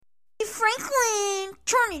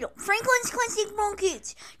Tornado, Franklin's Classic Rock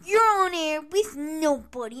Hits. You're on air with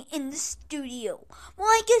nobody in the studio. Well,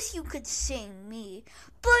 I guess you could say me,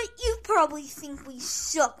 but you probably think we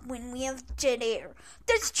suck when we have dead air.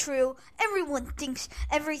 That's true. Everyone thinks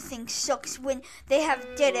everything sucks when they have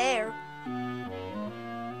dead air.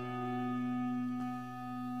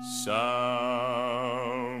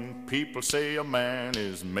 Some people say a man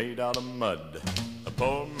is made out of mud. A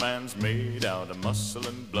poor man's made out of muscle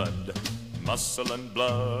and blood. Muscle and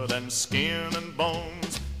blood and skin and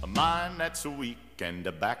bones. A mind that's weak and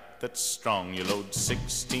a back that's strong. You load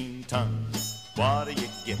 16 tons. What do you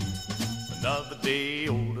get? Another day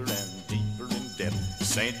older and deeper in debt.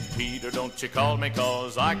 St. Peter, don't you call me,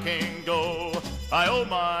 'cause I can't go. I owe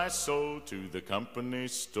my soul to the company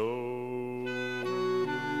store.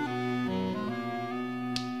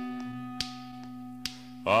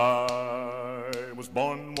 I was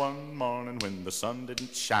born one morning when the sun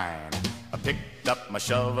didn't shine. I picked up my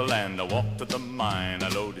shovel and I walked to the mine. I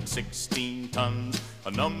loaded 16 tons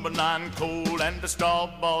of number 9 coal, and the straw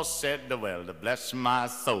boss said, well, to bless my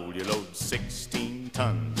soul, you load 16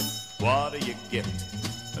 tons. What do you get?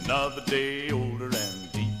 Another day older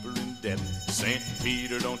and deeper in debt. St.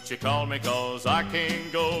 Peter, don't you call me, 'cause I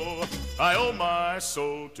can't go. I owe my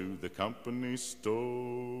soul to the company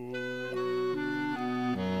store.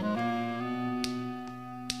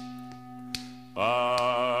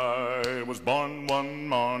 I was born one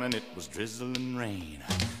morning, it was drizzling rain.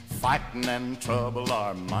 Fighting and trouble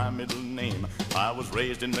are my middle name. I was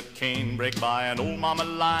raised in the canebrake by an old mama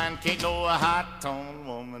lion. Can't no high-toned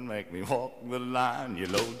woman make me walk the line. You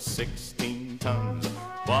load 16 tons,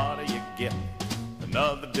 what do you get?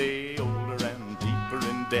 Another day older and deeper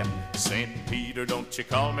in debt. St. Peter, don't you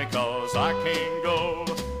call me, 'cause I can't go.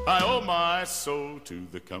 I owe my soul to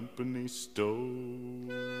the company store.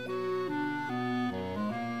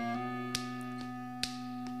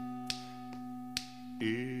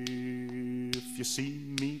 If you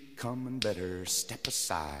see me coming, better step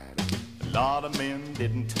aside. A lot of men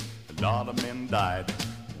didn't, a lot of men died.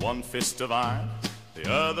 One fist of iron,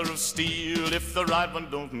 the other of steel. If the right one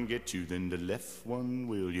don't get you, then the left one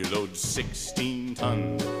will. You load 16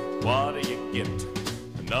 tons, what do you get?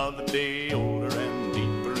 Another day older and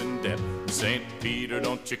deeper in debt. St. Peter,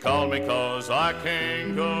 don't you call me, 'cause I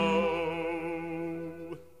can't go.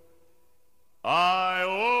 I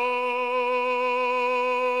owe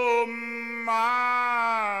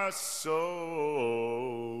my soul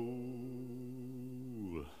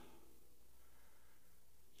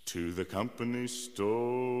to the company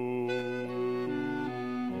store.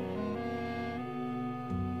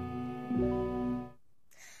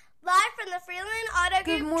 Live from the Freeland Auto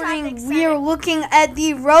Good Group morning. Traffic We are Center. looking at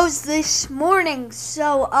the roads this morning.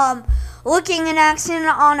 So, looking an accident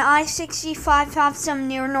on I-65 Thompson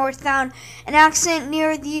near Northtown. An accident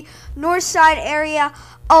near the north side area.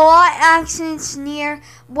 A lot of accidents near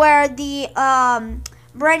where the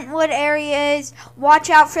Brentwood area is. Watch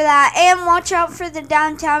out for that. And watch out for the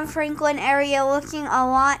downtown Franklin area. Looking a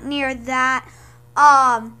lot near that.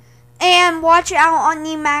 And watch out on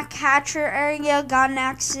the Mac Hatcher area. Got an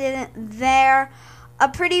accident there. A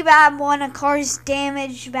pretty bad one. A car's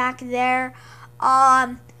damaged back there.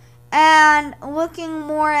 And looking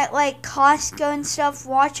more at like Costco and stuff.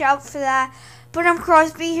 Watch out for that. But I'm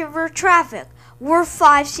Crosby here for traffic. We're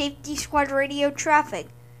 5 Safety Squad Radio Traffic.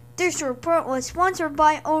 This report was sponsored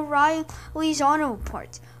by O'Reilly's Auto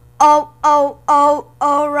Parts. O'Reilly's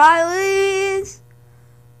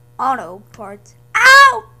Auto Parts.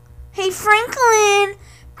 Ow! Hey Franklin!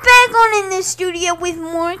 Back on in the studio with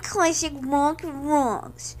more classic rock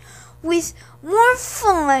rocks. With more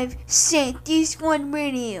 5 Safety Squad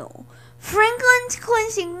Radio. Franklin's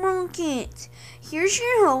Classic Rock Hits. Here's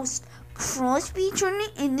your host, Crosby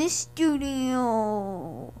Turner in the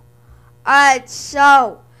studio.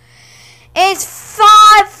 So it's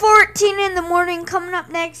 5:14 in the morning. Coming up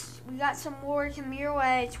next, we got some more coming your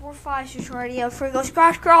way. It's 4-5 Six Radio. Frigo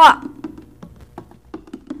Scratch Crop.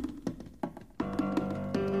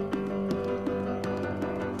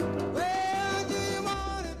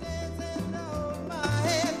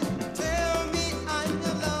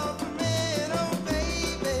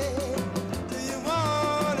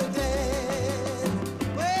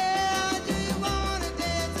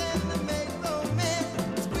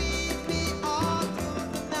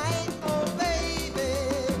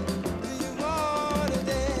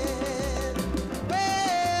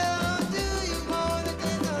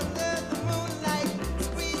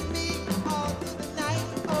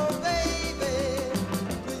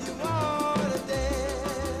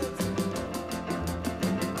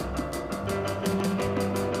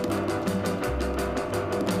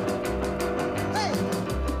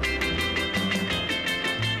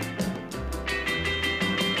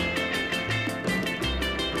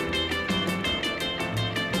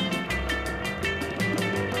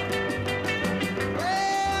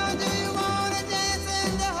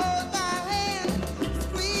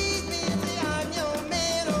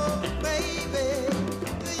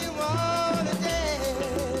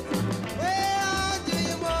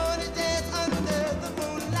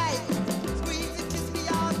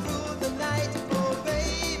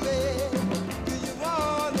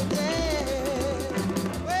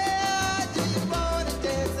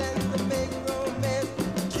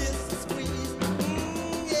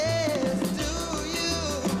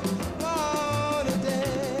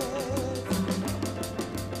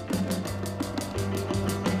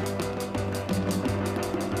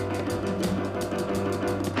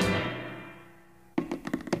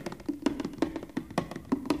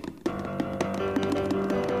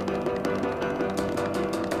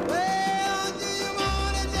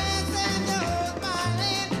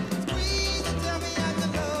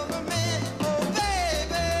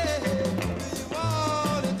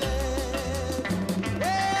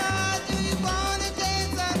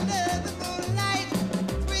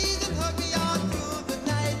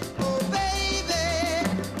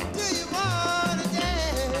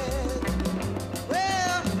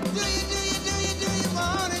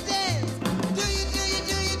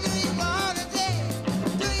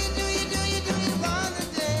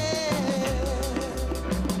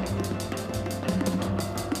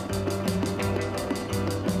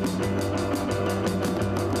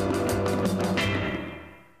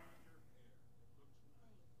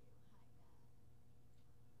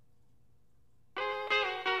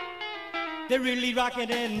 They're really rocking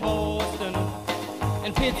in Boston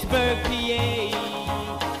and Pittsburgh,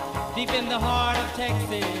 PA, deep in the heart of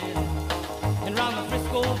Texas and round the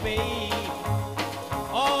Frisco Bay,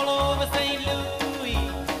 all over St. Louis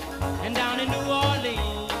and down in New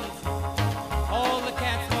Orleans. All the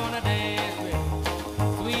cats wanna dance with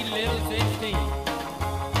sweet little 16.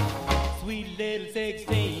 Sweet little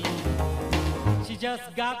 16. She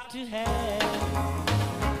just got to have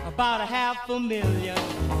about 500,000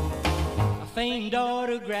 famed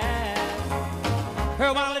autographs.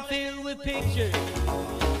 Her wallet filled with pictures.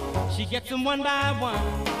 She gets them one by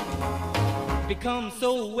one. Becomes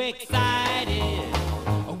so excited.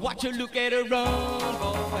 Watch her look at her run,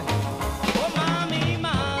 boy. Oh, mommy,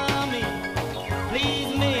 mommy,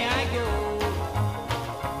 please may I go?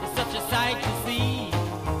 It's such a sight to see.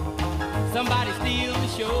 Somebody steal the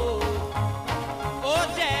show. Oh,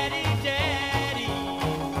 daddy, daddy,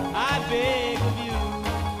 I beg of you.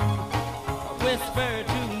 Whisper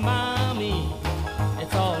to mommy,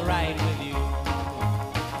 it's all right with you.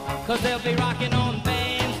 'Cause they'll be rocking on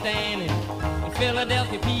Bandstand in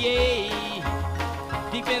Philadelphia,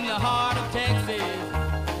 PA, deep in the heart of Texas,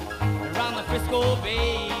 around the Frisco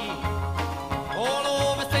Bay, all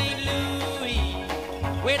over St. Louis,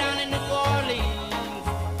 way down in New Orleans.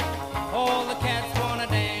 All the cats wanna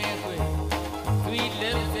dance with sweet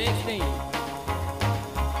little 16.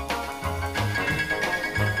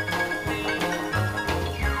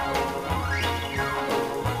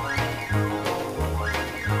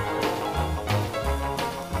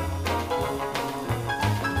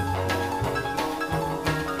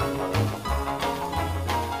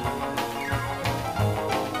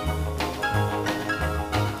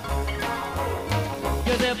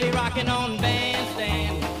 They'll be rocking on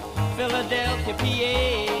Bandstand, Philadelphia,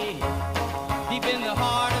 PA, deep in the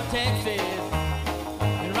heart of Texas,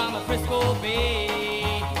 and around the Frisco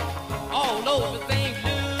Bay, all over St.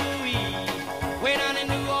 Louis, way down in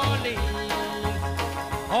New Orleans.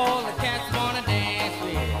 All the cats wanna dance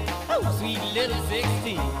with sweet little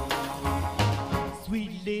 16.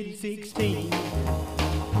 Sweet little 16.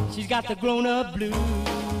 She's got the grown-up blues,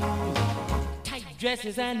 tight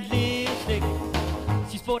dresses and lipstick.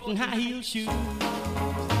 She's sporting high-heel shoes.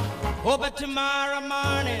 Oh, but tomorrow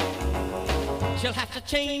morning she'll have to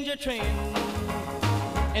change her trend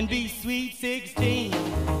and be sweet 16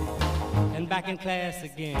 and back in class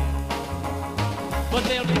again. But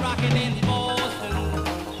they'll be rocking in Boston,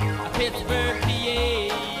 Pittsburgh, PA,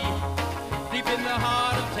 deep in the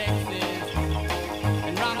heart of Texas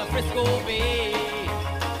and round the Frisco Bay,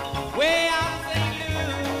 way out of St.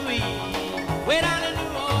 Louis, way down in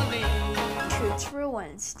New Orleans. Truths for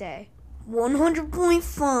Wednesday.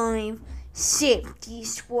 100.5 Safety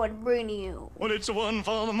Squad Radio. Well, it's one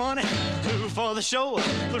for the money, two for the show,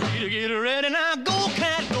 three to get ready. Now go,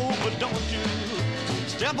 cat, go, but don't you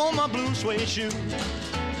step on my blue suede shoe.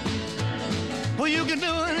 Well, you can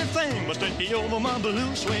do anything but take me over my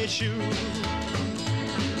blue suede shoe.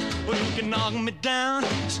 Well, you can knock me down,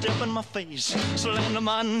 step in my face, slander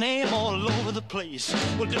my name all over the place.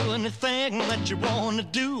 Well, do anything that you want to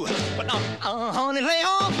do, but honey, lay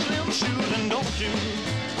off them shoes and don't you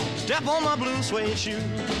step on my blue suede shoe.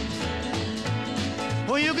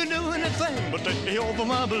 Well, you can do anything but take me over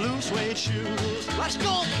my blue suede shoes. Let's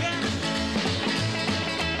go, cat!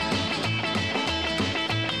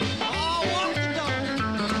 Oh, walk the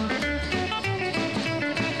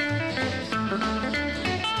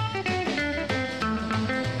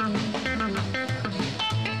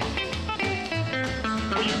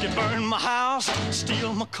Well, you can burn my house,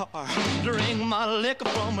 steal my car, drink my liquor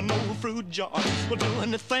from an old fruit jar. Well, do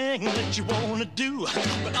anything that you want to do,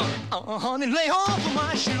 but honey, lay off of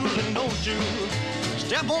my shoes and don't you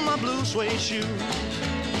step on my blue suede shoe.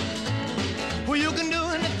 Well, you can do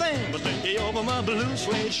anything but lay over my blue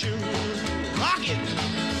suede shoe. Rock it!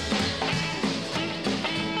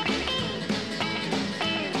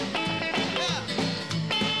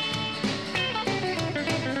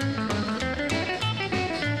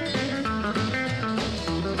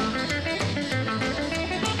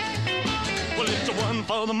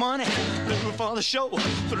 For the money, two for the show,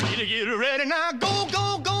 three to get ready. Now go,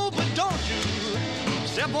 go, go, but don't you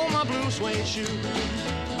step on my blue suede shoe.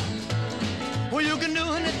 Well, you can do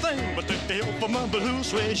anything but take me over my blue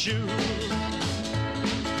suede shoe.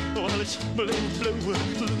 Well, it's blue, blue,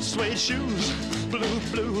 blue suede shoes. Blue,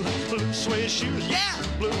 blue, blue suede shoes. Yeah!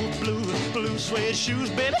 Blue, blue, blue suede shoes,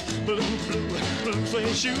 baby. Blue, blue, blue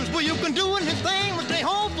suede shoes. Well, you can do anything but stay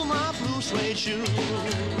home for my blue suede shoes.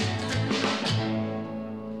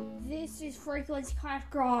 This is Franklin's Cat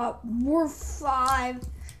Girl, War 5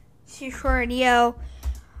 Safety Radio.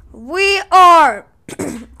 We are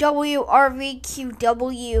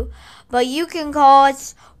WRVQW, but you can call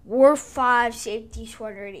us War 5 Safety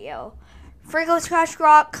Squad Radio. Franco's Crash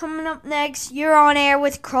Rock coming up next. You're on air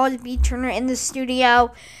with Crosby Turner in the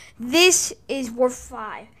studio. This is War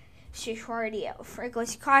 5 Safety Squad Radio.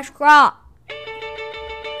 Franco's Crash Rock.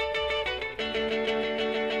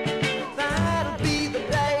 That'll be the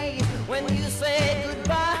day when you say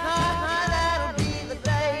goodbye. That'll be the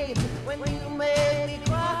day when you make me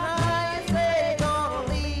cry. You say you're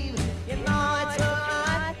gonna leave. You know it's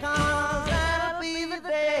alright, 'cause that'll be the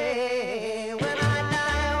day when I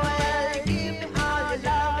die. Well, you give me all your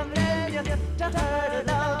love and then you tell her to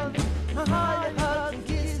love. All your hugs and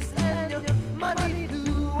kisses and your money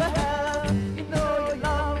too. Well, you know you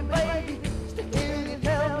love me, baby. Still you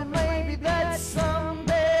tell me maybe that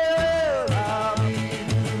someday I'll be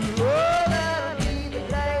through. Oh, that'll be the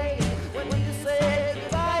day when you say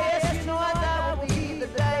goodbye. Yes, you know that will be the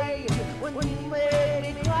day when you make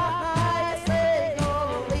me cry. You say you're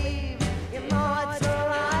gonna leave. You know it's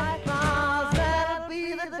alright, 'cause that'll be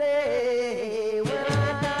the day when I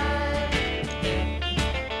die.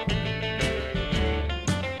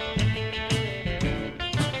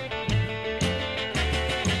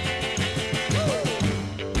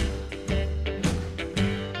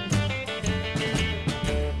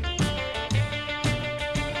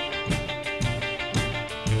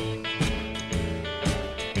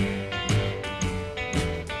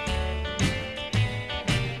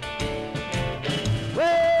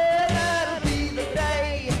 Well, that'll be the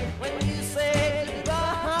day when you say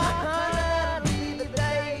goodbye. That'll be the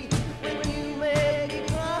day when you make me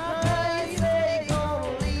cry. You say you're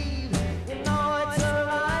gonna leave. You know it's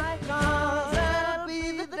alright, 'cause that'll be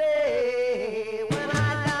the day when I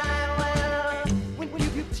die. Well, when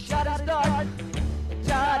you shot it start,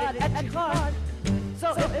 shot it at your heart. So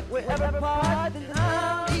if we ever part, then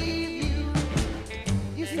I'll leave you.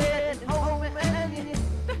 You said hold me and you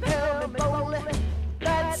held me boldly.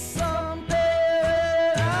 That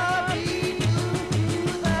someday I'll be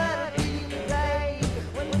through. That'll be the day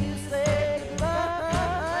when you say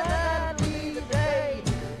goodbye. That'll be the day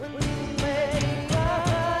when you make me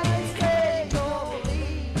cry. You say you're gonna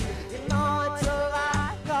leave. You know it's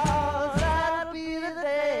alright, 'cause that'll be the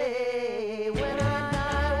day when I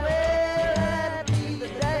die. Well, that'll be the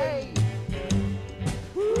day.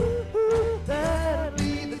 Ooh, that'll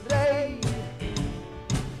be the day.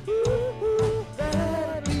 Ooh,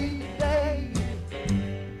 that'll be the day.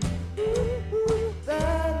 Ooh,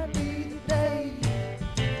 that'll be the day.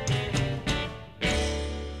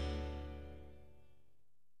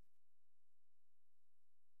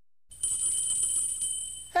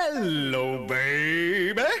 Hello,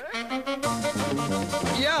 baby.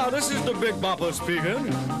 Yeah, this is the Big Bopper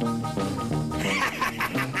speaking.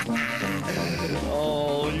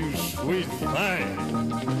 Oh, you sweet thing.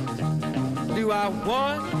 Do I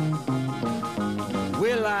what?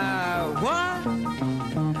 Will I what?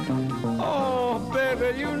 Oh,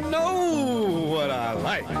 baby, you know what I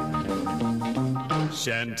like.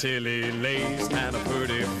 Chantilly lace and a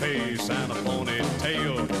pretty face and a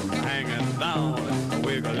ponytail hanging down, a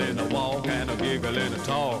wiggle in the walk and a giggle in the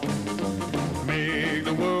talk. Make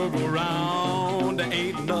the world go round. There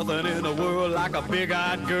ain't nothing in the world like a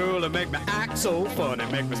big-eyed girl to make me act so funny,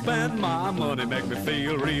 make me spend my money, make me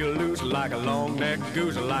feel real loose like a long-necked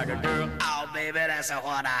goose, like a girl. Oh, baby, that's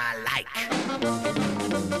what I like.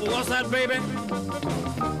 What's that, baby?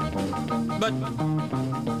 But,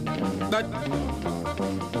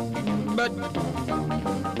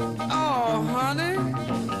 oh, honey.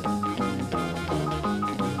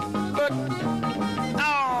 But,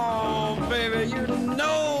 oh, baby, you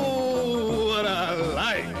know what I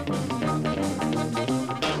like.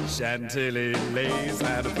 Chantilly lace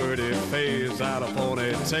and a pretty face and a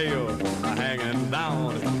ponytail hanging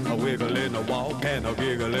down, a wiggle in the walk and a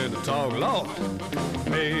giggle in the talk. Lord,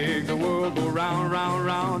 make the world go round, round,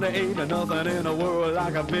 round. There ain't nothing in the world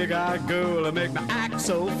like a big-eyed girl to make me act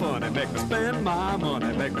so funny, make me spend my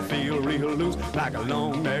money, make me feel real loose like a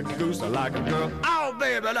long-necked goose, like a girl. Oh,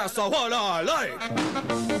 baby, that's what I like.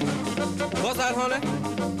 What's that, honey?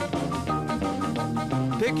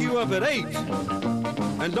 Pick you up at 8,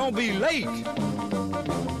 and don't be late.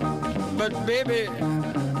 But, baby,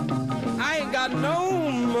 I ain't got no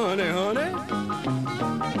money, honey.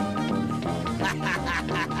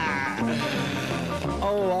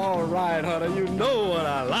 Oh, all right, honey, you know what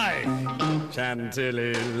I like.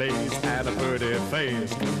 Chantilly lace had a pretty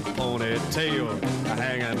face, ponytail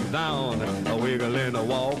hanging down, a wiggle in the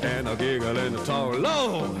walk and a giggle in the talk.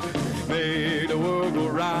 Lord, made the world go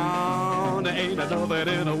round. There ain't nothing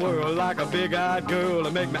in the world like a big-eyed girl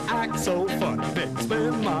to make me act so funny, make me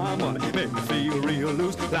spend my money, make me feel real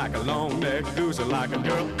loose like a long-necked goose and like a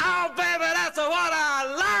girl. Oh, baby, that's what I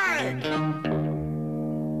like.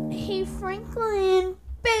 Hey, Franklin,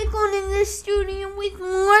 back on in the studio with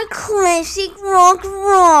more classic rock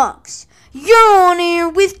rocks. You're on air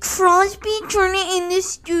with Crosby Turner in the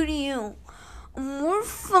studio. More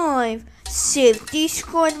 5 Safety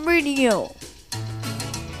Squad Radio.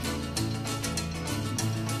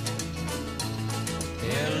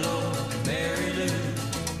 Hello, Mary Lou.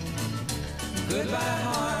 Goodbye,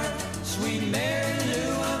 heart, sweet Mary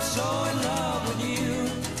Lou. I'm so in love with you.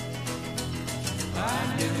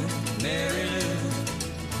 I knew Mary Lou.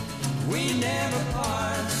 We never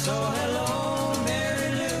part. So hello, Mary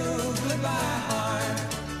Lou. Goodbye, heart.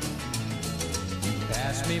 You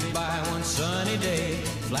passed me by one sunny day,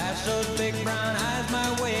 flashed those big brown eyes my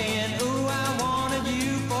way, and ooh, I wanted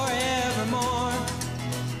you forevermore.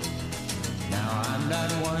 Now I'm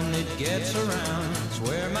not one that gets around,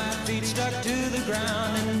 swear my feet stuck to the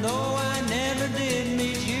ground, and though I never did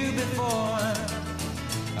meet you before,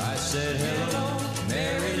 I said hello,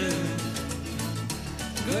 Mary Lou.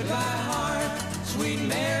 Goodbye, heart, sweet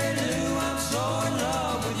Mary Lou, I'm so in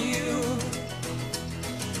love with you.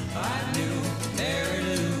 I knew Mary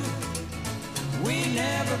Lou, we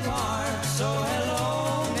never part, so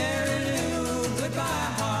hello, Mary Lou, goodbye,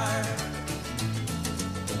 heart.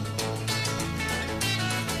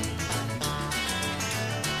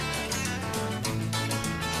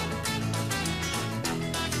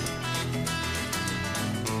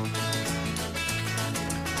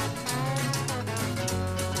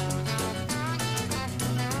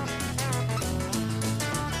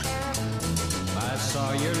 I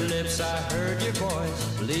saw your lips, I heard your voice.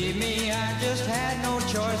 Believe me, I just had no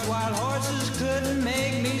choice. Wild horses couldn't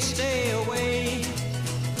make me stay away.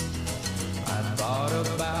 I thought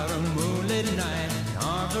about a moonlit night,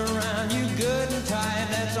 arms around you good and tight.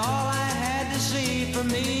 That's all I had to see for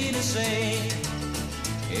me to say.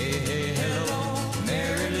 Hey, hey, hello,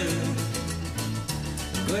 Mary Lou.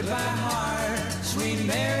 Goodbye, heart, sweet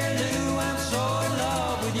Mary Lou. I'm so in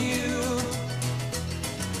love with you.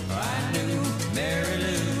 I knew Mary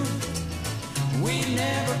Lou, we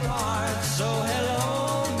never part, so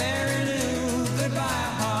hello, Mary Lou, goodbye,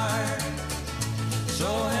 heart. So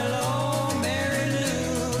hello, Mary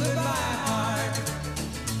Lou, goodbye, heart.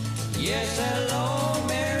 Yes, hello,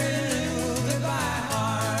 Mary Lou, goodbye,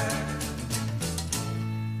 heart.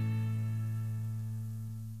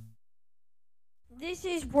 This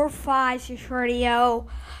is War 5 Radio.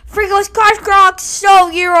 Frico's Cars Rocks, so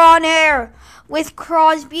you're on air with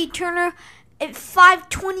Crosby Turner at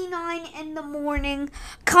 5:29 in the morning.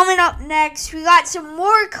 Coming up next, we got some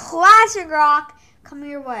more classic rock coming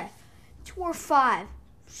your way. It's War 5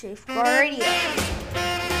 Safeguard Radio.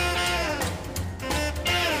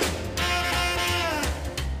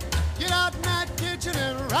 Get out in that kitchen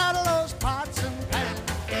and rattle those pots and pans.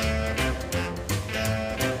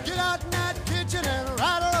 Get out in that kitchen and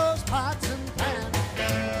rattle those pots and pans.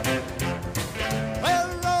 Well,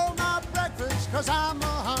 roll my breakfast, 'cause I'm a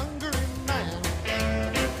hungry man.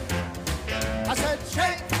 I said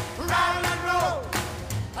shake, rattle and roll.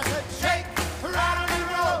 I said shake, rattle and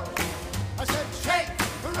roll. I said shake,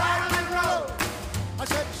 rattle and roll. I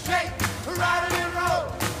said shake, rattle and roll.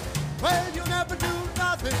 Well, you never do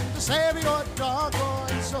nothing to save your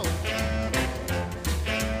doggone soul.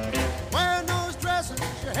 Wearing those dresses,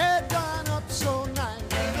 your head done up so nice.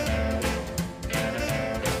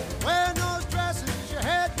 Wearing those dresses, your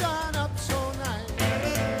head done up so nice.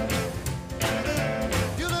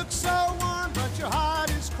 You look so warm, but your heart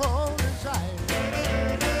is cold as ice.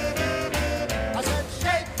 I said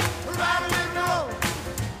shake, rattle and roll.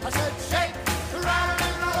 I said shake, rattle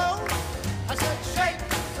and roll. I said shake,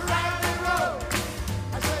 rattle and roll.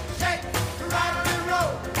 I said shake, rattle and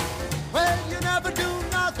roll. Well, you never do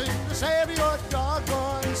nothing to save your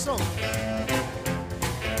doggone soul.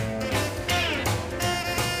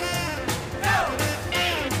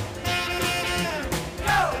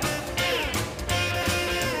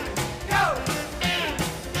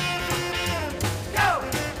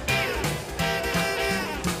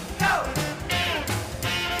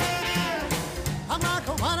 I'm like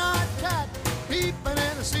a one-eyed cat peeping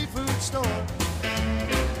in a seafood store.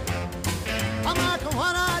 I'm like a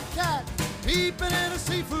one-eyed cat peeping in a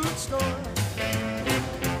seafood store.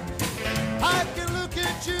 I can look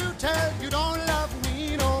at you, tell you don't love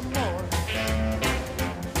me no more.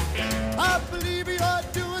 I've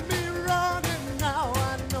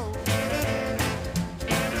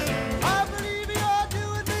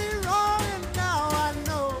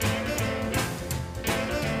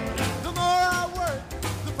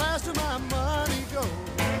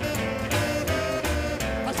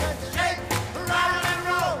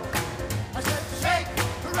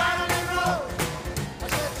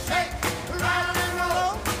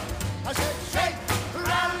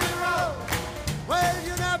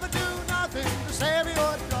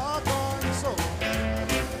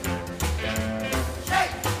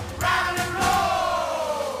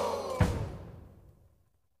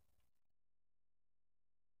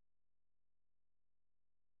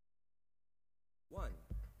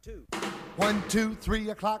 1, 2, 3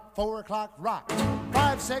 o'clock, 4 o'clock, rock.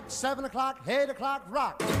 5, 6, 7 o'clock, 8 o'clock,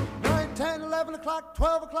 rock. 9, 10, 11 o'clock,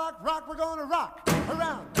 12 o'clock, rock. We're gonna rock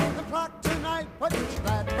around the clock tonight. Put your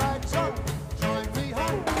glad rags on, join me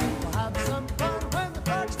home. We'll have some fun when the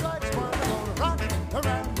clock strikes 1. We're gonna rock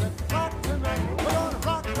around the clock tonight. We're gonna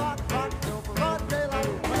rock, rock, rock till broad daylight.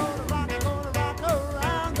 We're gonna rock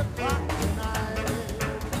around the clock tonight.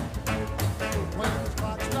 When the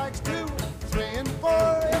clock strikes 2, 3, and 4,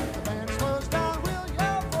 if the band slows down, we'll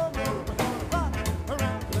yell for more. We're gonna rock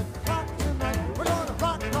around the clock tonight. We're gonna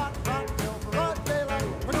rock, rock, rock till broad daylight.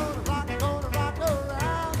 We're gonna rock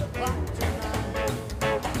around the clock tonight.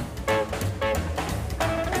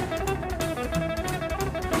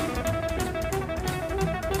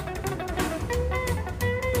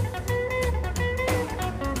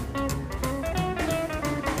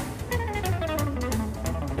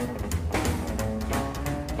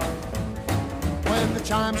 When the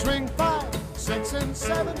chimes ring 5, 6, and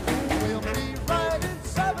 7, we'll be right in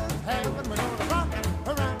 7th heaven. We're gonna rock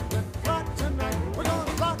around the clock tonight. We're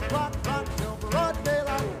gonna rock, rock, rock till broad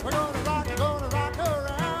daylight. We're gonna rock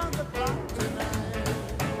around the clock tonight.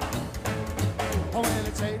 Oh, when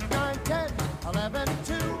it's 8, 9, 10, 11,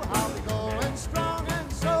 2, I'll be going strong,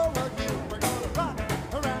 and so will you. We're gonna rock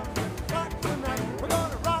around the clock tonight. We're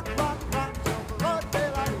gonna rock, rock, rock till broad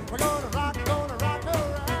daylight. We're gonna rock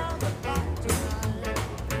around the clock tonight.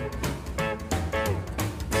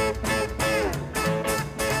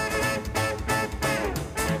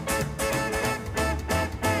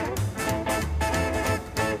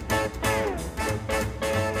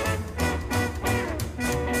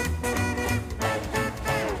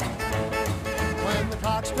 When the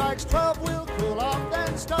clock strikes 12, we'll cool off,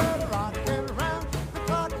 then start rocking around the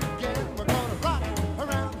clock again. We're gonna rock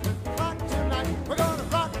around the clock tonight. We're gonna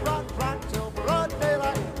rock, rock, rock till broad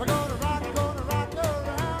daylight. We're gonna rock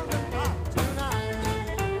around the clock tonight.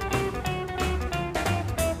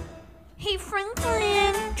 Hey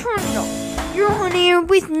Franklin, turn it off. You're on air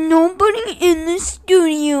with nobody in the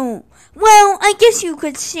studio. Well, I guess you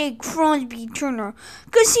could say Crosby Turner,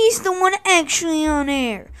 'cause he's the one actually on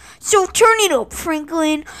air. So turn it up,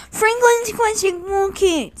 Franklin. Franklin's Classic Rock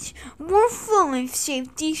Hits. We're 5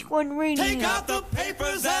 Safety Squad Radio. Take out the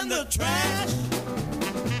papers and the trash,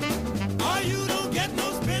 or you don't get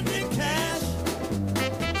no spending cash.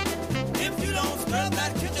 If you don't scrub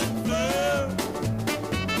that kitchen floor,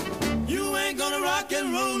 you ain't gonna rock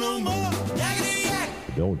and roll no more. Yakety yak.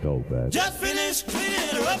 Don't talk back. Just finish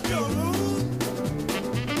cleaning up your room.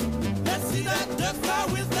 Let's see that dust fly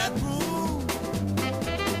with that broom.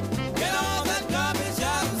 Get all that garbage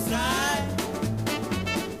out of sight,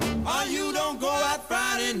 or you don't go out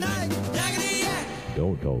Friday night. Yakety yak.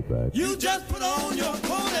 Don't talk back. You just put on your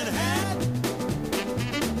coat and hat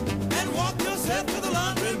and walk yourself to the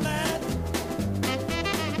laundromat.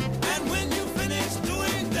 And when you finish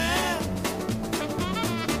doing that,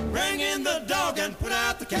 bring in the dog and put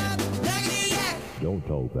out the cat. Yakety yak. Don't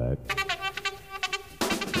talk back.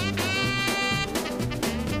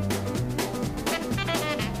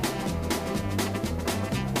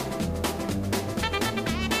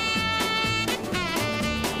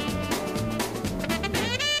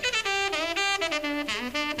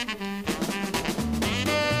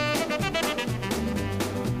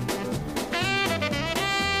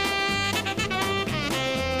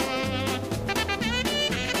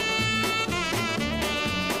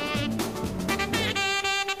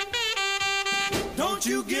 Don't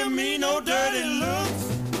you give me no dirty looks.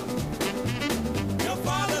 Your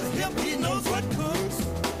father's hip, he knows what cooks.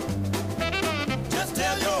 Just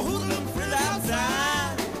tell your hoodlum friend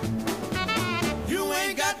outside, you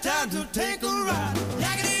ain't got time to take a ride.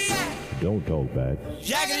 Yakety yak. Don't talk back.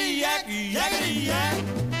 Yakety yak, yakety yak.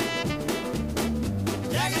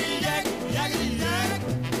 Yakety yak, yakety yak.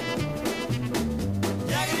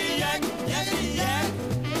 Yakety yak, yakety yak.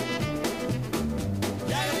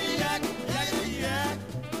 Yakety yak, yakety yak.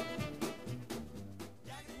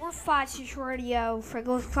 We're 5 Safety Radio.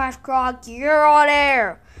 Franklin's Classic Rock. You're on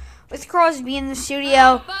air with Crosby in the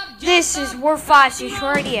studio. This is We're 5 Safety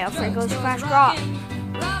Radio. Franklin's Classic Rock.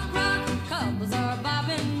 Rock, rock, couples are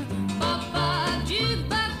bobbing, bop, bop,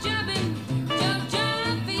 jukebox jumping, jump,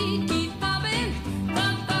 jump, feet keep popping,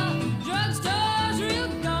 bop, bop, drugstore's real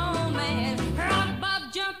gone mad. Rock, bop,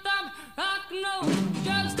 jump, bop, rock and roll,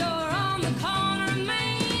 drugstore on the corner of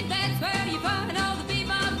Main. That's where you find all the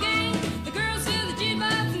bebop gang. The girls sell the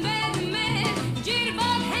jukebox and bed and man,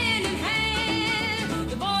 jitterbug hand in hand.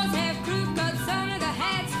 The boys have crew cuts under the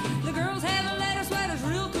hats, the girls have leather sweaters,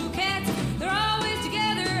 real cool cats. They're always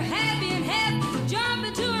together, happy and happy,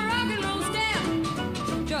 jumping to a rock and roll step.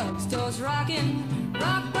 Drugstore's rocking,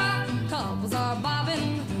 rock, rock, couples are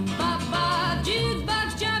bobbing, bob, bob,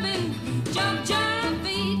 jukebox jumping, jump, jump,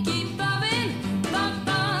 feet keep bobbing, bump,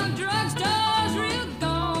 bump, drugstores real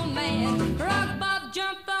gone mad, rock, bob,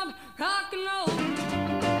 jump, bob, rock and roll.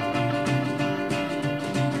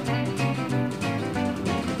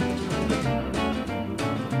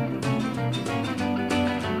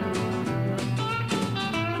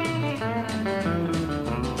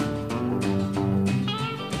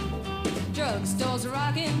 Drugstores are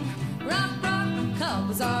rocking, rock, rock,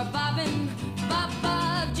 couples are bobbing, bop,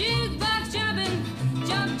 bop, jukebox jumping,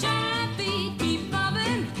 jump, jump, feet keep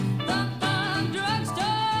bobbing, bump, bump,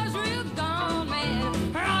 drugstores real gone mad,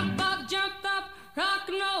 rock, bop, jump, bop, rock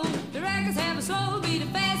and roll. The records have a slow beat, a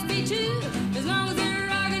fast beat too, as long as they're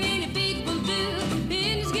rocking any beat will do. The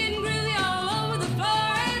Indians getting groovy all over the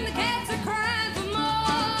floor, and the cats are crying for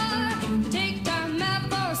more. Take time out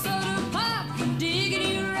for a soda pop, dig a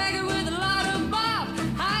new record with a lot of bop,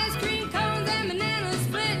 ice cream cones and banana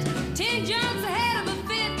splits, 10 jumps ahead of a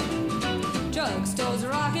fit. Drugstores are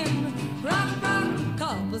rocking, rock, rock,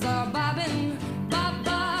 couples are bobbing, bop,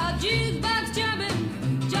 bop, jukebox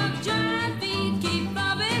jumping, jump, jump, feet keep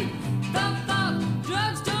bobbing, bop, bop,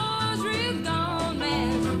 drugstores real gone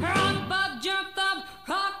mad, rock, bop, jump, bop,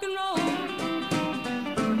 rock and roll.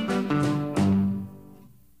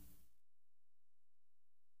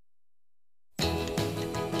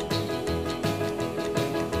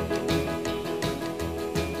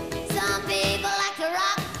 Some people like to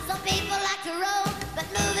rock, some people like to roll, but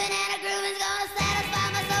moving and a grooving's gonna satisfy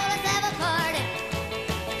my soul. Let's have a party.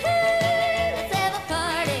 Woo, let's have a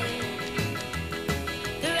party.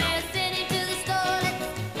 The rest sitting to the store, let's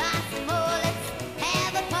buy some more. Let's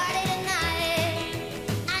have a party tonight.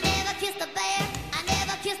 I never kissed a bear, I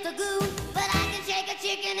never kissed a goon, but I can shake a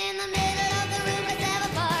chicken in the middle of the room. Let's have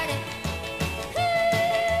a party. Woo,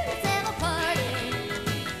 let's have a party.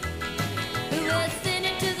 We're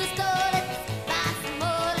sitting to the store, let's buy some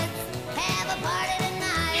more, let's have a party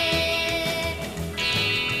tonight.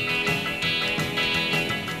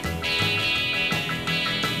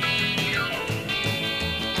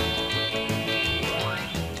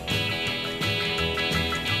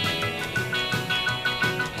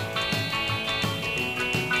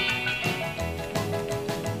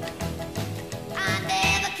 I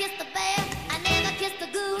never kissed a bear, I never kissed a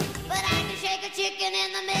goon, but I can shake a chicken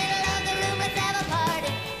in the middle of the room. Let's have a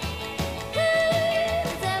party. Woo,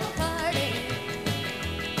 let's have a party.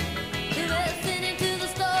 We're sitting to the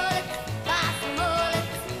store, let's buy some more, let's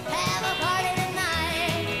have a party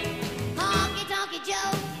tonight. Honky Tonky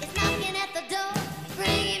Joe is knocking at the door.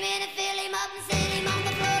 Bring him in and fill him up and sit him on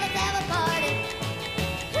the floor. Let's have a party.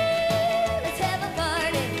 Woo, let's have a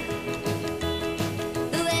party.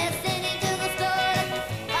 We're sitting to the store, let's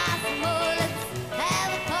buy some more, let's have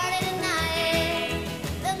a party tonight.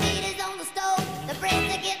 The meat is on the stove, the breads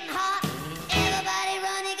are getting hot. Everybody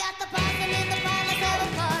running, got the possum in the pot. Let's have a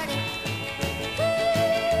party. Woo,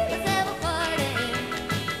 let's have a party.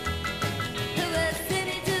 We're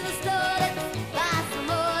sitting to the store, let's buy some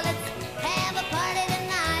more, let's have a party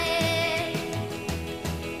tonight.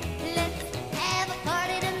 Let's have a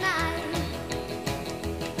party tonight.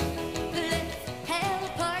 Let's have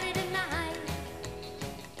a party tonight.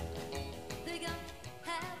 We're gonna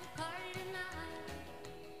have a party tonight.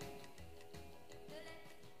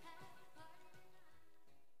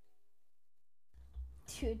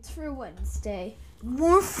 Toots for Wednesday.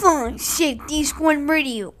 More fun, Safety Squad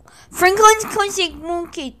Radio. Franklin's Classic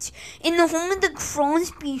Rockets in the home of the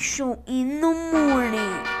Crosby Show in the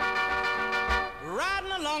morning.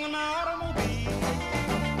 Riding along in my automobile,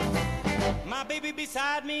 my baby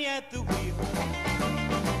beside me at the wheel.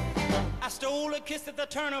 I stole a kiss at the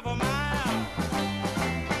turn of a mile,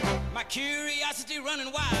 my curiosity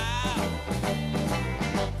running wild,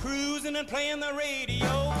 cruising and playing the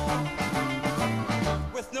radio,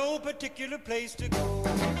 with no particular place to go.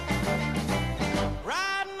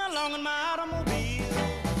 Riding along in my automobile,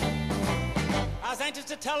 I was anxious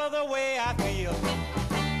to tell her the way I feel.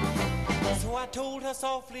 So I told her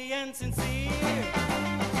softly and sincere,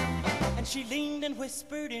 and she leaned and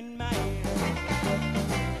whispered in my ear,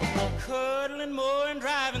 cuddling more and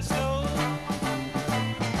driving slow,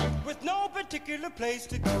 with no particular place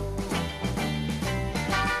to go.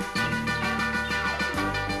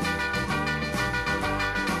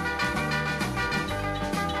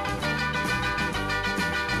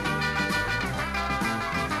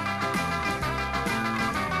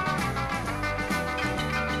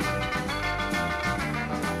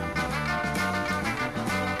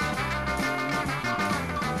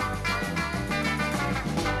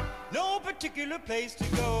 particular place to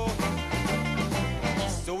go.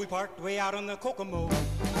 So we parked way out on the Kokomo.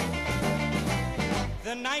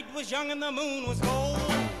 The night was young and the moon was gold,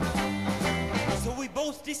 so we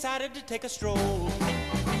both decided to take a stroll.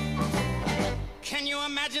 Can you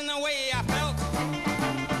imagine the way I felt?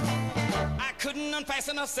 I couldn't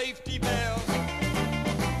unfasten a safety belt.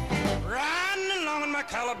 Riding along in my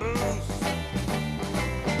calaboose,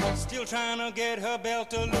 still trying to get her belt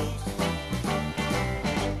to loose.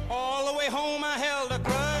 All the way home I held a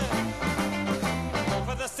grudge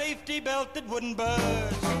for the safety belt that wouldn't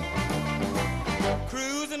budge.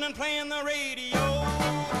 Cruising and playing the radio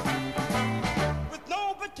with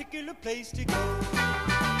no particular place to go.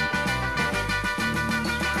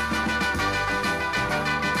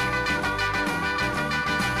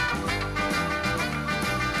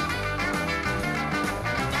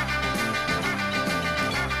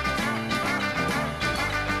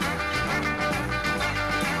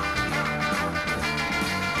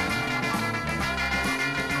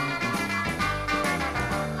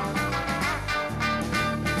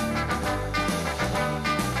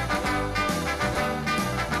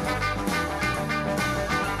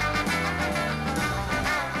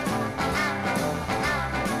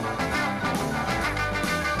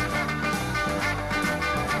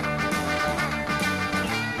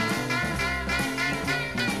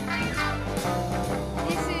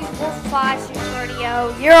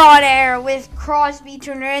 Radio. You're on air with Crosby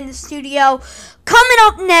Turner in the studio. Coming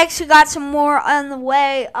up next, we got some more on the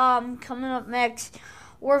way. Coming up next,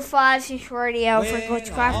 we're 5-6 Radio for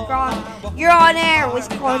Coach Craft Rock. You're on air with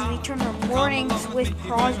Crosby Turner Mornings with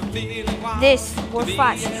Crosby. This, we're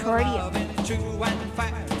 5-6 Radio.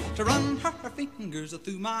 To run her fingers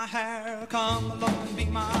through my hair. Come along and be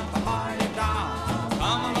my party doll.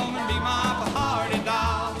 Come along and be my party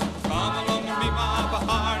doll. Come along and be my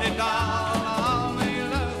party doll. I'll make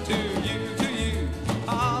love to you,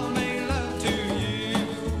 I'll make love to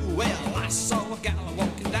you. Well, I saw a gal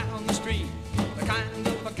walking down the street, the kind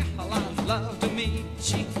of a gal I love to meet.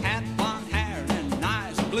 She had blonde hair and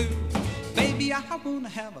eyes of blue. Baby, I wanna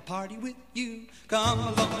have a party with you. Come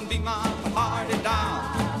along and be my party doll.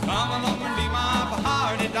 Come along and be my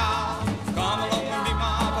party doll. Come along and be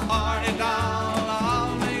my party doll.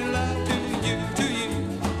 I'll make love to you,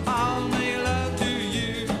 I'll make love to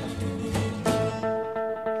you.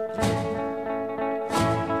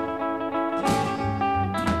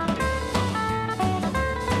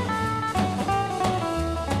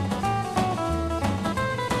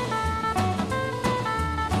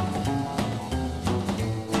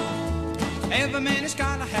 Every man has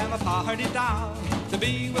gotta have a party doll to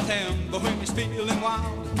be with him, but when he's feeling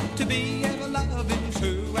wild, to be ever loving,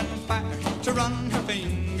 true and fair, to run her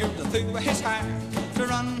fingers through his hair, to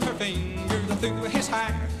run her fingers through his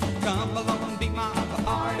hair. Come along and be my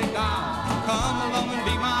party doll. Come along and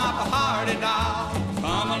be my party doll.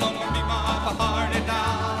 Come along and be my party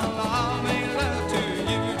doll. I'll make love to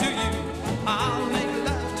you, I'll make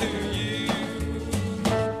love to you.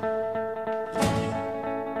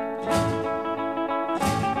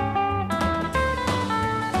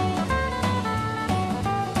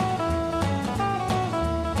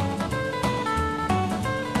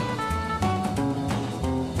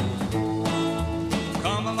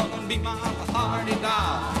 Come along and be my party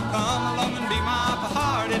doll. Come along and be my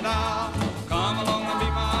party doll. Come along and be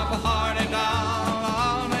my party doll.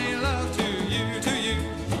 I'll make love to you,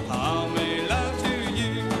 I'll make love to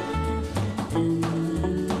you.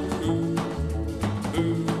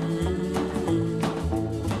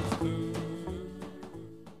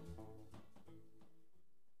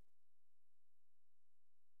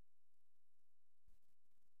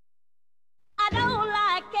 I don't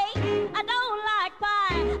like cake, I don't like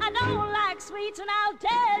pie, I don't like sweets, and I'll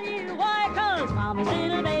tell you why. 'Cause Mama's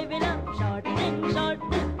little baby loves shortening,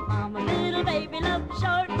 Mama's little baby loves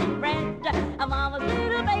shortening bread. Mama's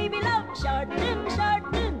little baby loves shortening.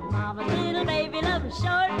 Mama's little baby loves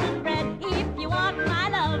shortening bread. If you want my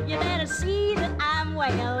love, you better see that I'm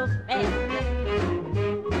well fed.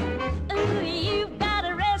 Ooh, you've got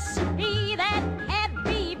a recipe that can't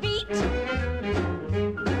be beat.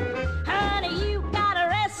 Honey, you got a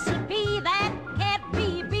recipe that can't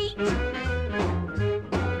be beat.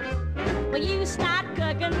 When you start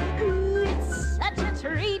cooking, ooh, it's such a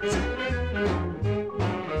treat.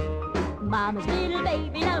 Mama's little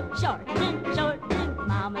baby loves shortening.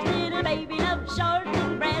 Mama's little baby loves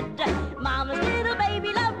shortening bread. Mama's little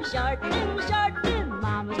baby loves shortening.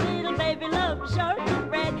 Mama's little baby loves shortening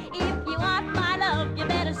bread. If you want my love, you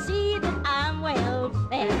better see that I'm well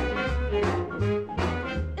fed.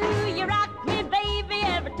 Ooh, you rock me, baby,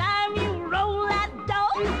 every time you roll that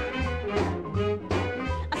dough.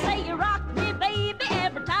 I say you rock me, baby,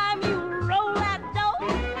 every time you roll that dough.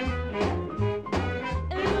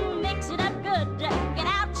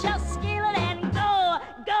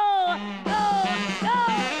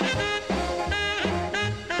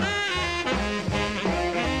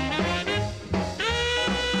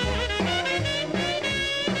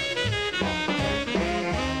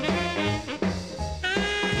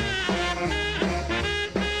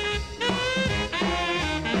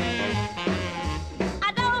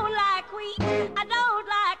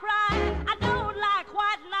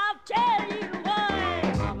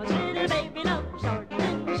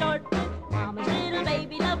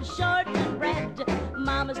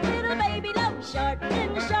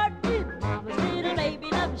 shortening, shortening. Mama's little baby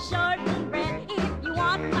loves shortening bread. If you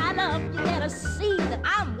want my love, you better see that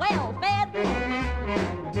I'm well fed.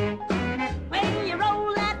 When you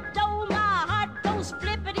roll that dough, my heart goes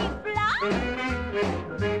flippity flop.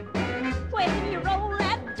 When you roll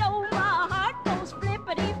that dough, my heart goes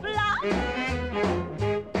flippity flop.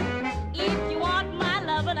 If you want my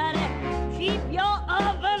love, honey, keep your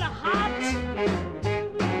oven hot.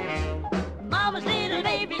 Mama's little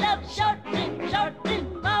baby loves shortening,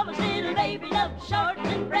 shortening. Mama's little baby loves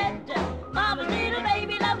shortening bread. Mama's little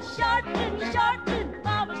baby loves shortening, shortening.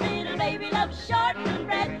 Mama's little baby loves shortening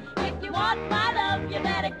bread. If you want my love, you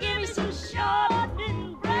better give me some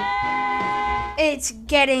shortening bread. It's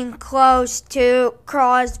getting close to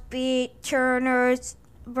Crosby Turner's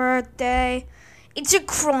birthday. It's a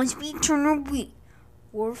Crosby Turner week.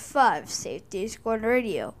 War 5 Safety Squad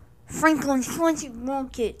Radio. Franklin's Classic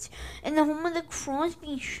Rock Hits, and the home of the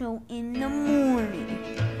Crosby Show in the morning.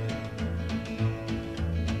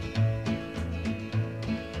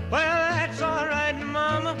 Well, that's all right,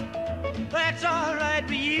 Mama. That's all right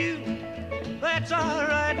for you. That's all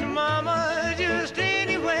right, Mama. Just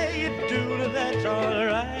any way you do it, that's all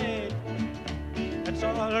right. That's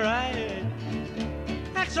all right.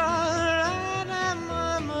 That's all right,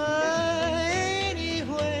 Mama. Any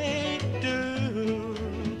way you do.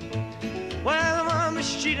 Well, Mama,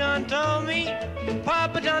 she done told me.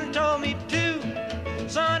 Papa done told me too.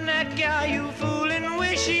 Son, that gal you fooling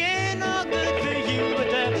with, she ain't no good for you, but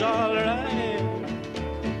that's all right.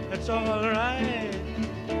 That's all right.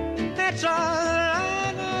 That's all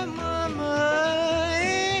right, Mama.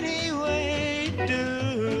 Any way you do.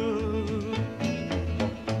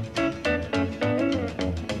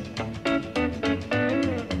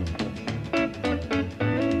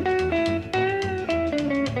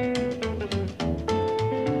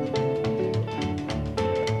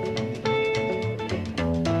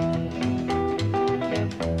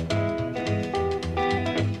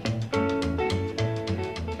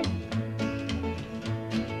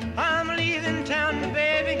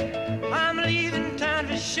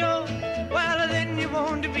 Sure, well then you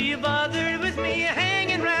won't be bothered with me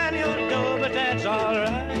hanging round your door, but that's all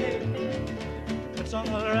right. That's all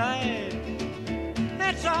right.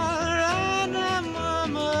 That's all right, now,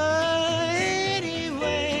 Mama. Any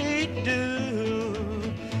way you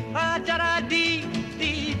do. Ah, da da dee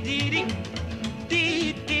dee dee dee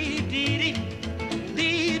dee dee dee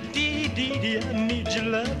dee dee dee dee. I need your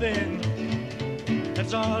loving.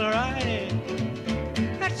 That's all right.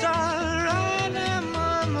 That's all right.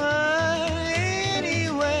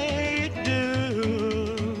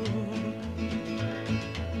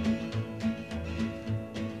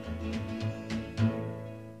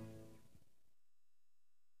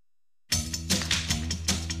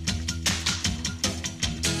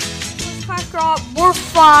 War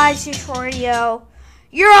 5 Six Radio.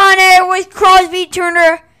 You're on air with Crosby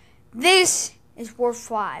Turner. This is War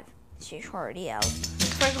 5 Six Radio.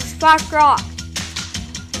 Franklin Scott Rock.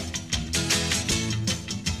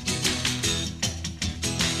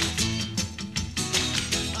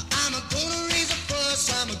 I'm gonna raise a fuss,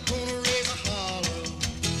 I'm gonna raise a holler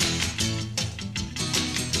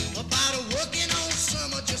about a working all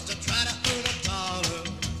summer just to try to earn a dollar.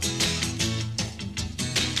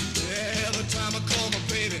 Every time I call my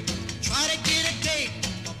baby, try to get a date,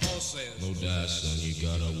 my boss says, no doubt, son, you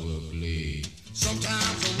gotta work late.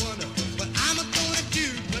 sometimes I wonder what I'm gonna do,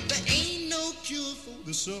 but there ain't no cure for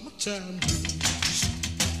the summertime blues.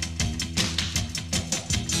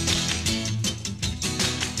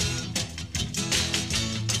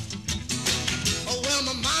 Oh well,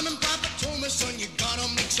 my mom and papa told me, son, you gotta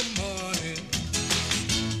make some money.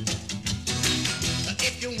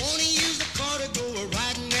 If you wanna use the car to go a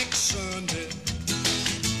ride next Sunday.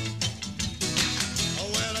 Oh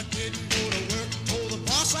well, I didn't go to work, told the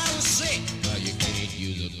boss I was sick. Now you can't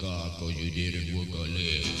use a car cause you didn't work a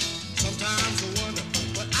leg. Sometimes I wonder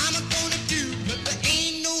what I'm gonna do, but there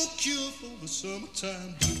ain't no cure for the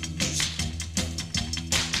summertime blues.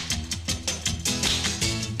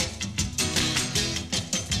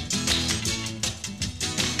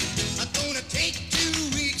 I'm gonna take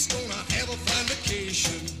 2 weeks, gonna have a fine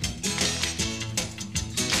vacation.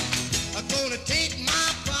 I'm gonna take my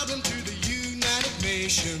problem to the United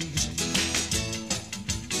Nations.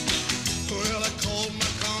 Well, I called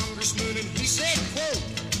my congressman and he said, quote,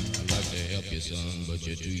 I'd like to help you, son, but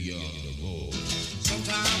you're too young to vote.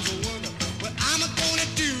 sometimes I wonder what I'm gonna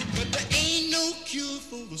do, but there ain't no cure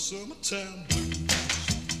for the summertime blues.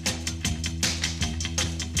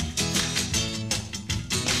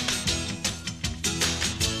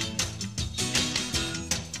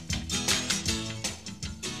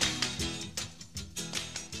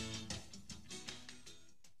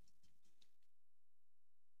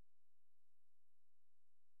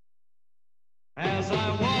 as I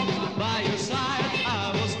walked by your side,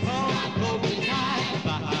 I was caught, broken tied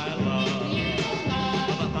by love.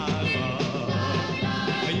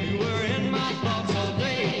 You were in my thoughts all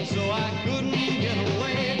day, so I couldn't get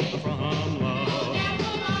away from love.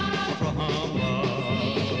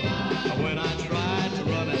 When I tried to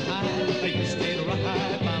run and hide, you stayed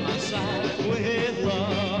right by my side with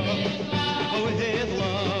love.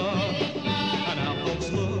 And now folks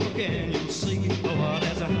look and you'll see what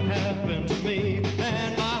has happened to me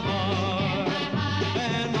and my heart.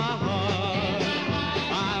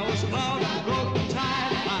 I was caught, broken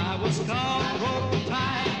tied. I was caught, broken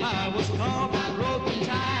tied. I was caught, broken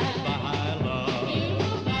tied by love.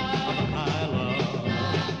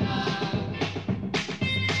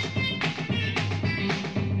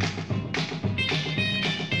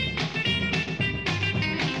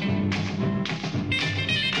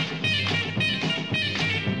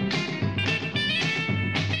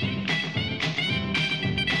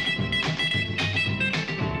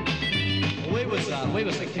 We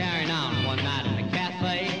was carrying on one night in the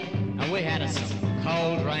cafe, and we had some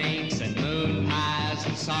cold drinks and moon pies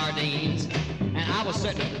and sardines. And I was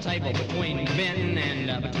sitting at the table between Benton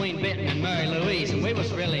and Mary Louise, and we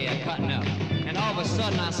was really cutting up. And all of a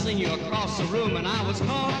sudden I seen you across the room, and I was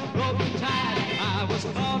caught, broken tied. I was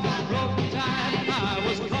caught, broken tied. I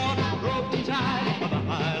was caught, broken tied of a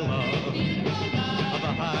high love,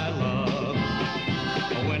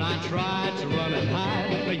 When I tried to run and hide,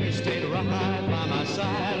 you stayed right by my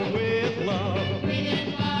side with love.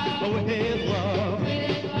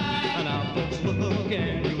 And now folks look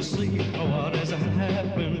and you'll see what has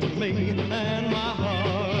happened to me and my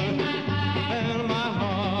heart.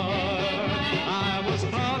 I was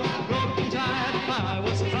caught, broken tied. I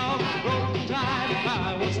was caught, broken tied.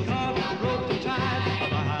 I was caught, broken tied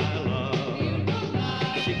of a high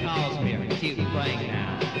love. She calls me a cute thing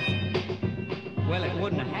now. Well, it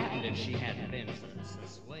wouldn't have happened if she hadn't been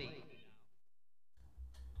so sweet.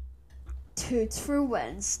 Toots for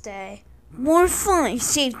Wednesday. More fun,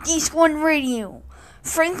 Safety Squad Radio.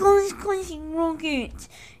 Franklin's Classic Rock Hits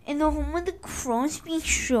in the home of the Crosby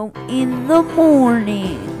Show in the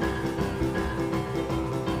morning.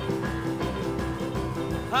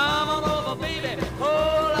 Come on over, baby,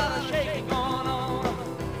 whole lot of shaking going on.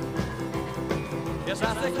 Yes,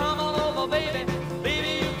 I say come on over, baby,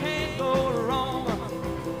 baby, you can't go wrong.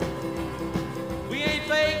 We ain't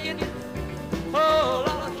faking, whole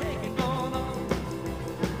lot of shaking going on.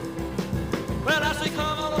 Well, I say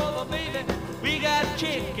come on over, baby, we got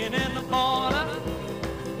chicken in the corner.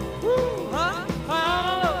 Woo, huh? Come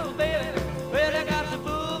on over, baby, well, I got the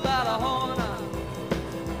bull by the horn.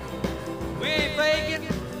 We ain't faking,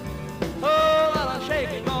 whole lot of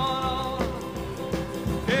shaking going on.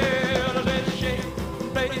 Yeah, I said shake,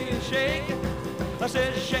 baby, shake. I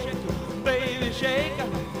said shake, baby, shake.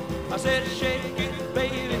 I said shake it,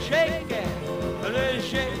 baby, shake it. I said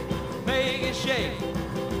shake, make it shake.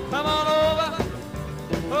 Come on over,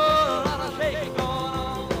 whole lot of shaking going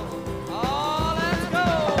on. Oh, let's go.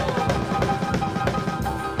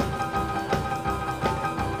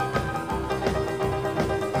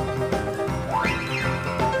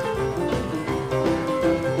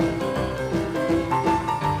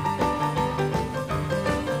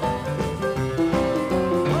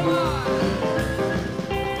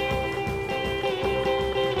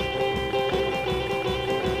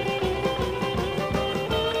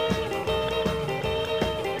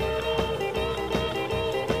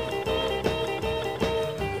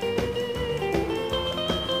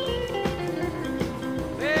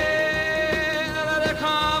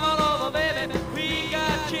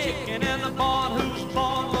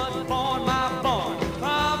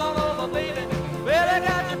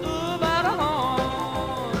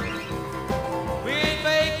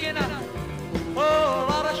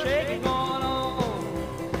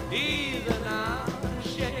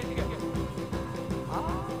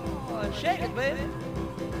 Shake it, baby.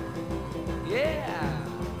 Yeah.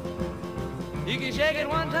 You can shake it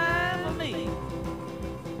one time for me.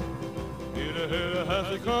 Has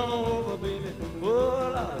to come over, baby.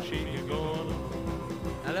 Oh, I'll shake it going on.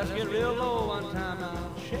 Now let's get real low one time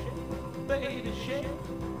now. Shake, baby, shake.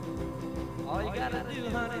 All you gotta do,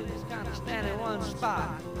 honey, is kind of stand in one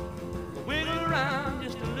spot. Wiggle around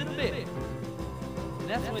just a little bit. And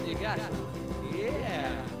that's what you got.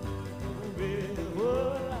 Yeah.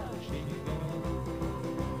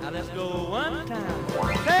 Now let's go one time.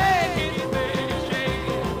 Shake it, baby, shake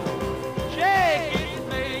it. Shake it,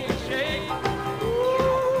 baby, shake it.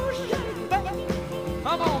 Ooh, shake it, baby.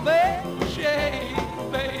 Come on, baby, shake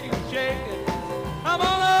it, baby, shake it. Come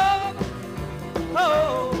on up.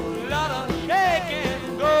 Oh, lot of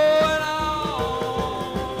shaking going on.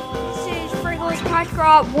 Crash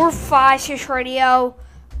Rock, War 5, Six Radio.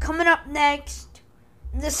 Coming up next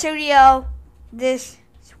in the studio, this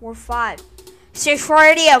is War 5. Six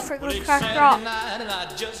Radio, Franklin It's Crash Saturday Rock. night and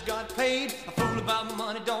I just got paid. A fool about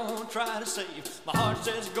money, don't try to save. My heart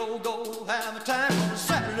says go, go, have a time. On a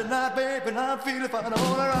Saturday night, baby, and I'm feeling fine. I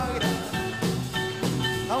wanna rock it out.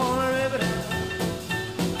 I wanna rip it out.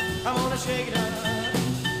 I wanna shake it out.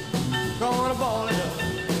 I wanna ball it up.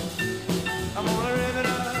 I wanna rip it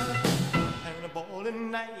up. And a ball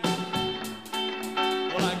tonight.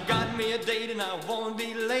 Well, I got me a date and I won't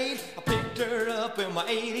be late. I picked her up in my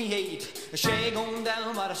 88. Shag on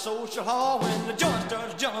down by the social hall. When the joint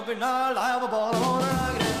starts jumping, I'll have a ball. I wanna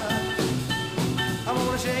rock it out. I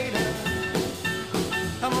wanna shake it out.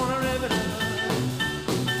 I wanna rip it up.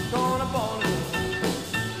 Gonna ball it up.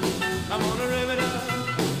 I wanna rip it up.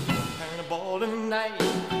 And a ball tonight.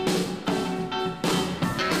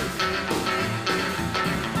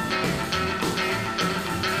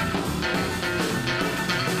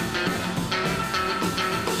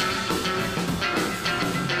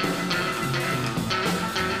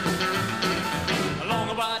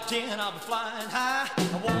 I'll be flying high.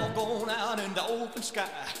 I walk on out in the open sky.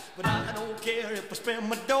 But I don't care if I spend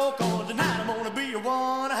my dough, 'cause tonight I'm gonna be your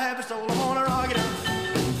one happy soul. I wanna rock it up.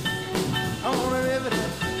 I wanna rip it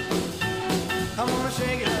up. I wanna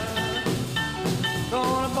shake it up.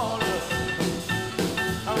 Gonna ball it up.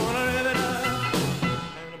 I wanna rip it up.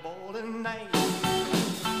 And a ball tonight.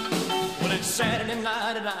 Well, it's Saturday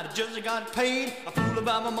night and I just got paid. I fool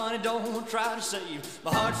about my money, don't try to save.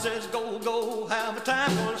 My heart says go, go, have a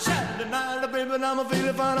time. Well, it's Saturday night, baby, and I'm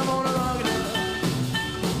feeling fine. I'm gonna rock it up.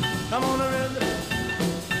 I'm gonna rip it up.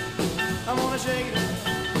 I'm gonna shake it up.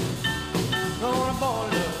 I'm gonna ball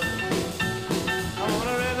it up. I'm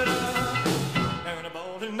gonna rip it up. And a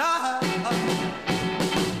ball tonight.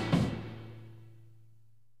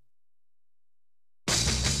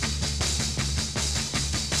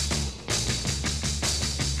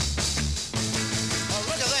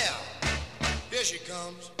 Here she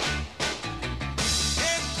comes.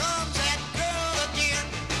 Here comes that girl again.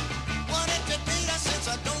 Wanted to date her since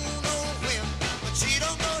I don't know when. But she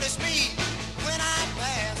don't notice me when I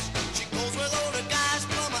pass. She goes with older guys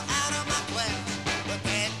from out of my class. But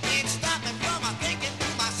that ain't stop me from thinking to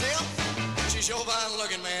myself. She's sure fine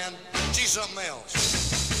looking, man. She's something else.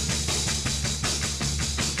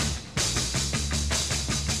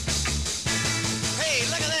 Hey,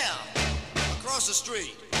 look at there. Across the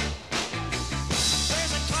street.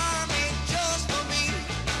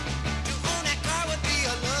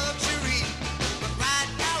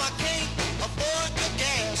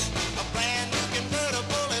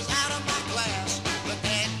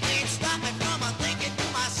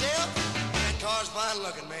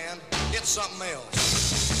 Looking, man, it's something else.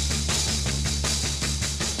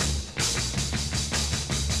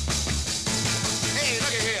 Hey,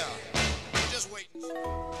 looky here. Just wait. Work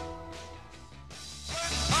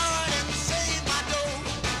hard and save my dough.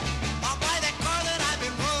 I'll buy that car that I've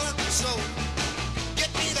been wanting so. Get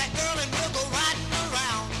me that girl and we'll go riding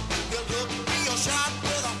around. We'll look real sharp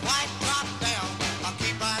with a white top down. I'll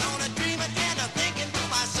keep right on a dreaming and a thinking to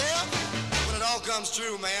myself. When it all comes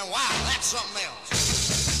true, man, wow, that's something else.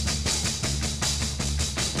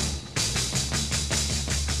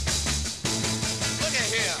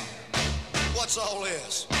 Here, what's all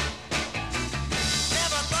this?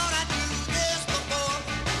 Never thought I'd do this before,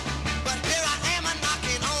 but here I am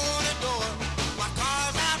knocking on the door. My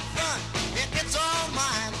car's out front, it's all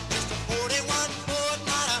mine. Just a 41 Ford,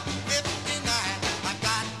 not a 59. I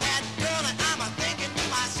got that girl and I'm thinking to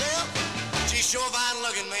myself, she's sure fine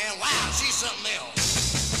looking, man. Wow, she's something else.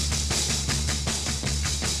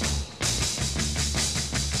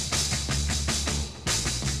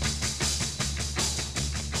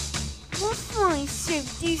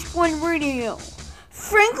 Squad Radio,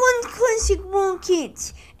 Franklin's Classic Rock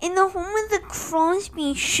Hits, in the home of the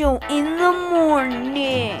Crosby Show in the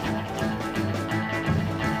morning.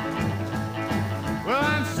 Well,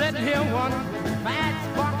 I'm sitting here one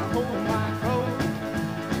matchbox holding my clothes.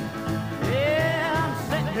 Yeah, I'm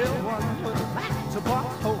sitting here one with a matchbox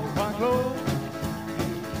holding my clothes.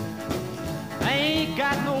 I ain't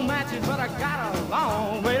got no matches, but I got a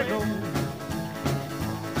long way to go.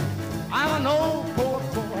 I'm an old poor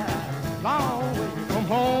boy, long way from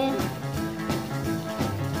home.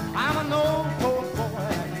 I'm an old poor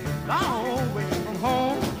boy, long way from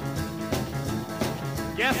home.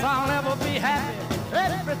 Guess I'll never be happy,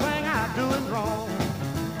 everything I do is wrong.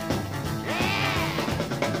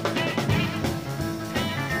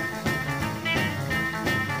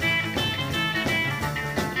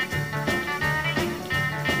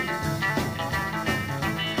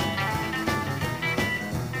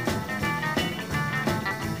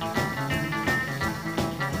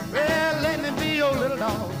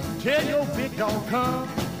 Tell your big dog come.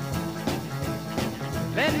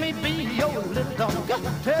 Let me be your little dog.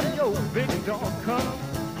 Tell your big dog come.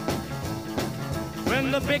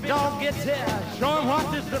 When the big dog gets here, show him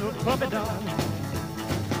what this little puppy done.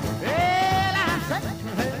 Well, I said,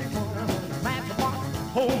 hey, matchbox,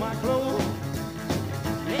 hold my clothes.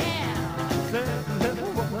 Yeah, I said,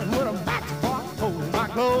 little woman with a matchbox, hold my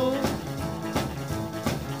clothes.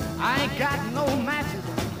 I ain't got no matches,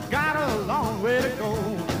 got a long way to go.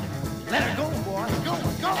 Let her go, boy, go,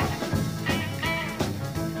 go.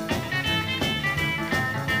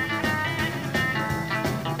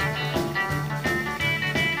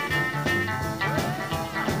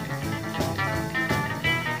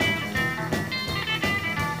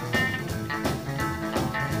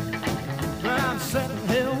 When I'm sitting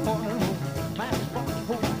here wondering, matchbox,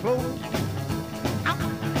 hold my clothes.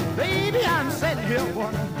 Baby, I'm sitting here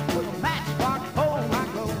wondering, with a matchbox, hold my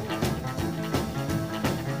clothes.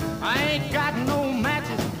 I ain't got no